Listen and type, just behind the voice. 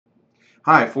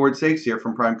Hi, Ford Sakes here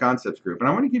from Prime Concepts Group, and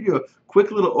I want to give you a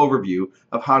quick little overview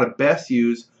of how to best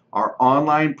use our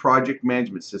online project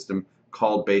management system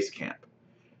called Basecamp.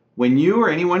 When you or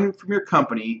anyone from your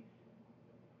company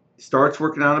starts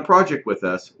working on a project with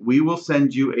us, we will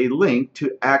send you a link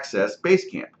to access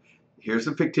Basecamp. Here's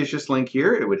a fictitious link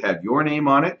here. It would have your name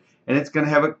on it, and it's going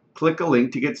to have click a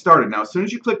link to get started. Now, as soon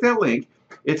as you click that link,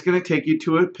 it's going to take you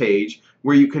to a page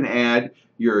where you can add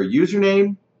your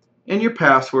username and your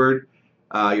password,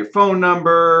 your phone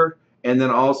number, and then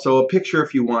also a picture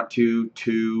if you want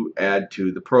to add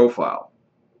to the profile.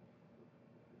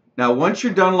 Now, once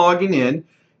you're done logging in,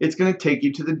 it's going to take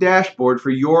you to the dashboard for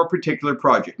your particular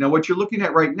project. Now, what you're looking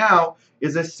at right now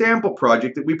is a sample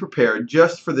project that we prepared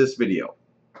just for this video.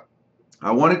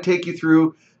 I want to take you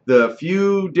through the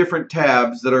few different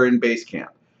tabs that are in Basecamp.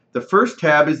 The first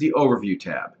tab is the Overview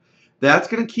tab. That's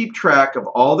going to keep track of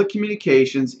all the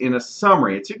communications in a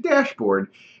summary. It's your dashboard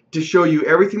to show you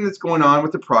everything that's going on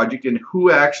with the project and who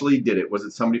actually did it. Was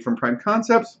it somebody from Prime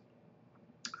Concepts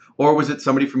or was it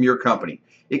somebody from your company?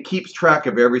 It keeps track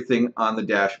of everything on the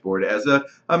dashboard as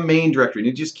a main directory, and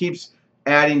it just keeps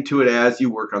adding to it as you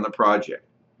work on the project.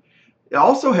 It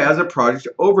also has a project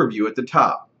overview at the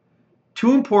top.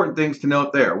 Two important things to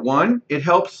note there. One, it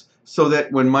helps so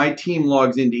that when my team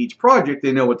logs into each project,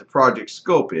 they know what the project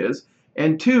scope is.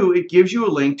 And two, it gives you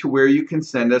a link to where you can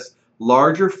send us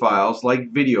larger files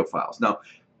like video files. Now,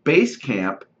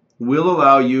 Basecamp will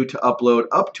allow you to upload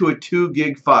up to a 2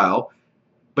 gig file,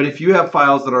 but if you have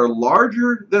files that are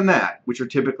larger than that, which are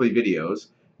typically videos,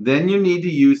 then you need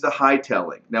to use the Hightail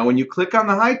link. Now, when you click on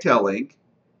the Hightail link,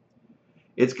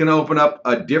 it's going to open up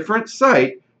a different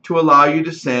site to allow you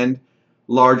to send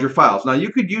larger files. Now, you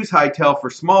could use Hightail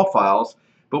for small files,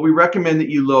 but we recommend that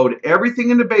you load everything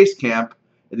into Basecamp,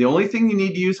 and the only thing you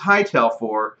need to use Hightail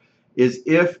for is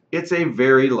if it's a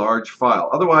very large file.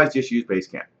 Otherwise, just use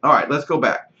Basecamp. All right, let's go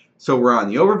back. So we're on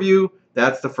the Overview.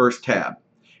 That's the first tab.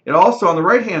 And also on the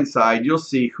right-hand side, you'll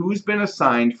see who's been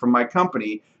assigned from my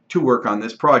company to work on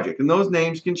this project. And those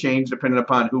names can change depending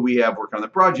upon who we have work on the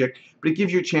project, but it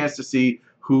gives you a chance to see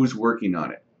who's working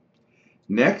on it.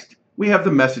 Next, we have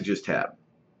the Messages tab.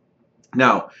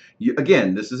 Now,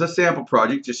 again, this is a sample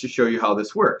project just to show you how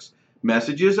this works.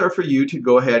 Messages are for you to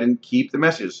go ahead and keep the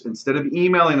messages. Instead of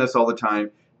emailing us all the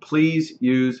time, please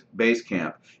use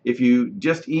Basecamp. If you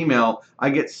just email,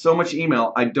 I get so much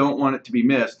email, I don't want it to be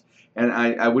missed, and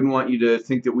I wouldn't want you to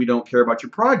think that we don't care about your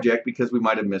project because we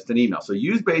might have missed an email. So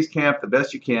use Basecamp the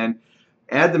best you can.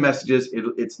 Add the messages.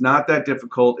 It's not that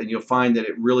difficult, and you'll find that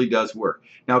it really does work.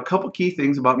 Now, a couple key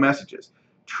things about messages.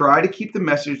 Try to keep the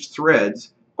message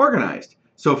threads organized.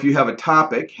 So if you have a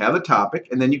topic, have a topic,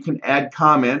 and then you can add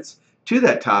comments to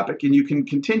that topic, and you can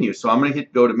continue. So I'm going to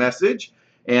hit Go to Message,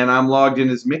 and I'm logged in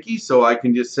as Mickey, so I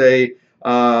can just say,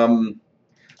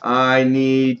 I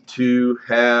need to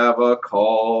have a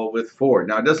call with Ford.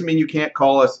 Now, it doesn't mean you can't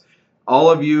call us. All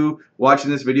of you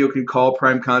watching this video can call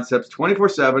Prime Concepts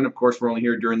 24/7. Of course, we're only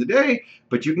here during the day,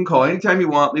 but you can call anytime you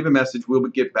want, leave a message, we'll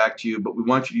get back to you, but we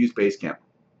want you to use Basecamp.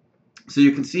 So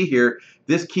you can see here,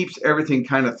 this keeps everything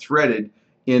kind of threaded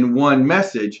in one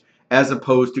message as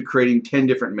opposed to creating 10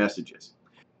 different messages.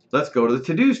 Let's go to the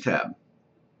To-Dos tab.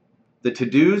 The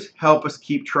To-Dos help us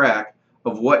keep track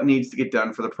of what needs to get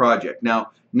done for the project.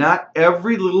 Now, not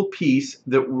every little piece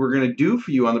that we're going to do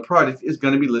for you on the project is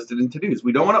going to be listed in To-Dos.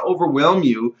 We don't want to overwhelm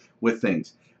you with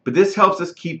things, but this helps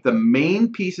us keep the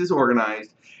main pieces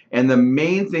organized and the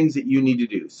main things that you need to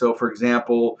do. So, for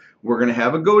example, we're going to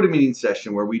have a go-to-meeting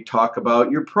session where we talk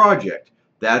about your project.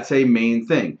 That's a main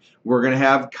thing. We're going to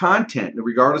have content,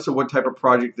 regardless of what type of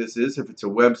project this is, if it's a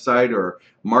website or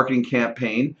marketing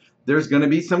campaign, there's going to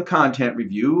be some content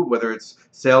review, whether it's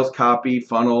sales copy,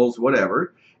 funnels,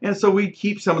 whatever. And so we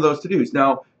keep some of those to-dos.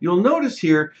 Now, you'll notice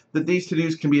here that these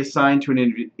to-dos can be assigned to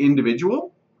an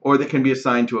individual, or they can be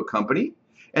assigned to a company,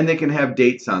 and they can have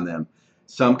dates on them.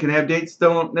 Some can have dates,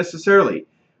 don't necessarily.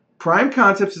 Prime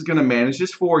Concepts is going to manage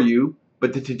this for you,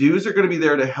 but the to-dos are going to be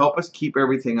there to help us keep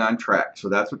everything on track. So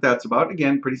that's what that's about.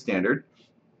 Again, pretty standard.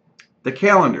 The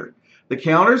calendar. The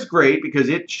calendar is great because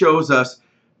it shows us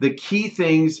the key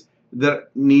things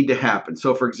that need to happen.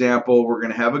 So, for example, we're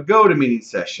going to have a go-to-meeting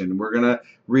session. We're going to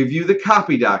review the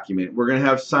copy document. We're going to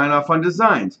have sign-off on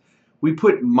designs. We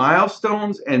put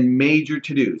milestones and major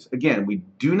to-dos. Again, we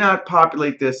do not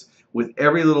populate this with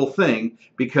every little thing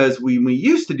because when we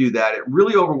used to do that, it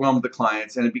really overwhelmed the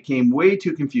clients and it became way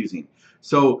too confusing.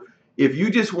 So if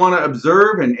you just want to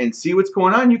observe and see what's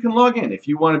going on, you can log in. If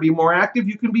you want to be more active,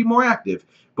 you can be more active.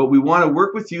 But we want to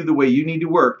work with you the way you need to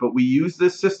work, but we use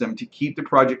this system to keep the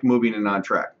project moving and on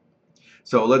track.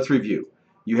 So let's review.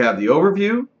 You have the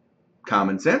overview,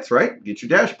 Common sense, right? Get your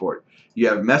dashboard. You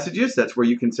have messages. That's where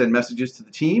you can send messages to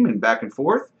the team and back and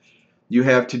forth. You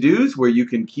have to-dos where you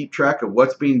can keep track of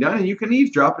what's being done, and you can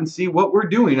eavesdrop and see what we're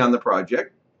doing on the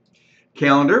project.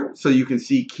 Calendar, so you can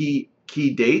see key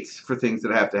dates for things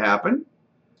that have to happen.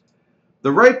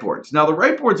 The write boards. Now the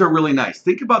write boards are really nice.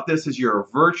 Think about this as your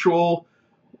virtual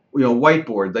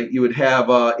whiteboard that you would have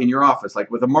in your office, like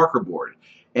with a marker board.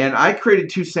 And I created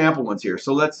 2 sample ones here.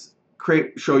 So let's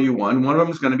show you one. One of them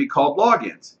is going to be called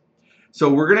logins. So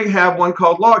we're going to have one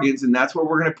called logins, and that's where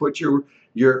we're going to put your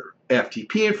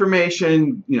FTP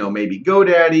information, maybe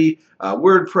GoDaddy,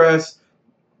 WordPress,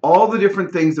 all the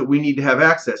different things that we need to have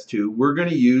access to, we're going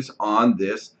to use on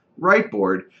this write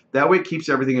board. That way it keeps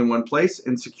everything in one place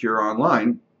and secure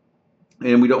online.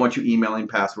 And we don't want you emailing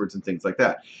passwords and things like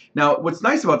that. Now, what's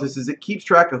nice about this is it keeps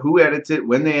track of who edits it,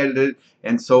 when they edit it,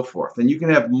 and so forth. And you can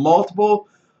have multiple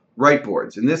write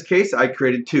boards. In this case, I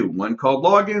created 2. One called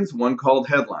logins, one called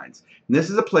headlines. And this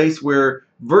is a place where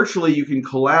virtually you can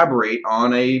collaborate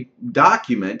on a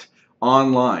document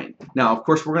online. Now, of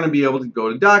course, we're going to be able to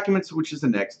go to documents, which is the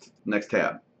next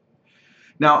tab.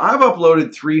 Now, I've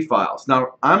uploaded 3 files.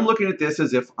 Now, I'm looking at this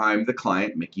as if I'm the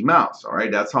client Mickey Mouse. All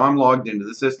right, that's how I'm logged into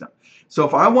the system. So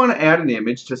if I want to add an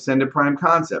image to send to Prime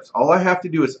Concepts, all I have to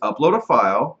do is upload a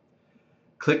file,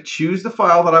 click choose the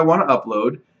file that I want to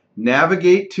upload,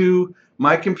 navigate to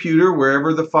my computer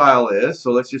wherever the file is.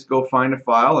 So let's just go find a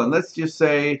file, and let's just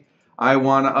say I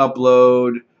want to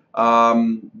upload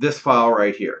this file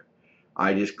right here.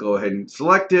 I just go ahead and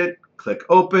select it, click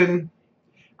open.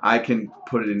 I can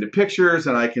put it into pictures,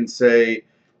 and I can say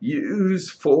use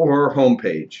for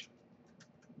homepage.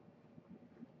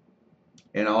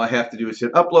 And all I have to do is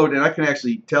hit upload, and I can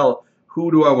actually tell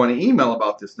who do I want to email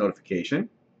about this notification.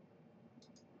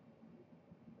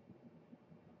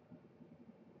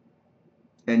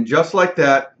 And just like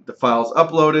that, the file's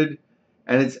uploaded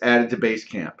and it's added to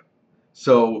Basecamp.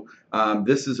 So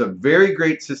this is a very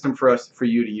great system for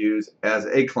you to use as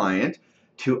a client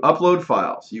to upload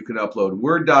files. You can upload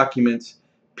Word documents,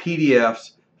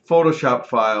 PDFs, Photoshop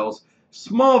files,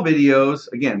 small videos,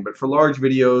 again, but for large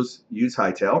videos, use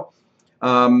Hightail,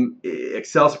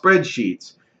 Excel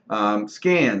spreadsheets,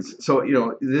 scans.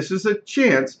 So, this is a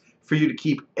chance for you to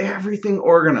keep everything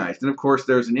organized. And of course,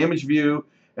 there's an image view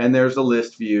and there's a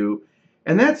list view,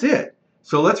 and that's it.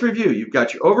 So let's review. You've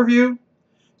got your overview,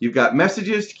 you've got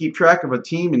messages to keep track of a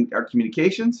team and our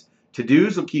communications.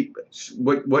 To-dos will keep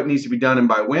what needs to be done and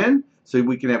by when, so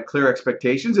we can have clear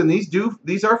expectations. And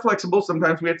these are flexible.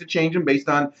 Sometimes we have to change them based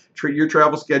on your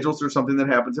travel schedules or something that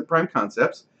happens at Prime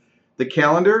Concepts. The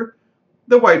calendar,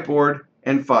 the whiteboard,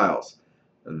 and files.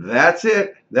 That's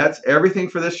it. That's everything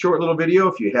for this short little video.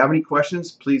 If you have any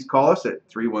questions, please call us at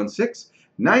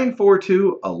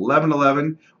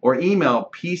 316-942-1111 or email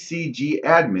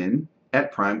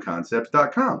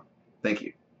pcgadmin@primeconcepts.com. Thank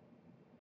you.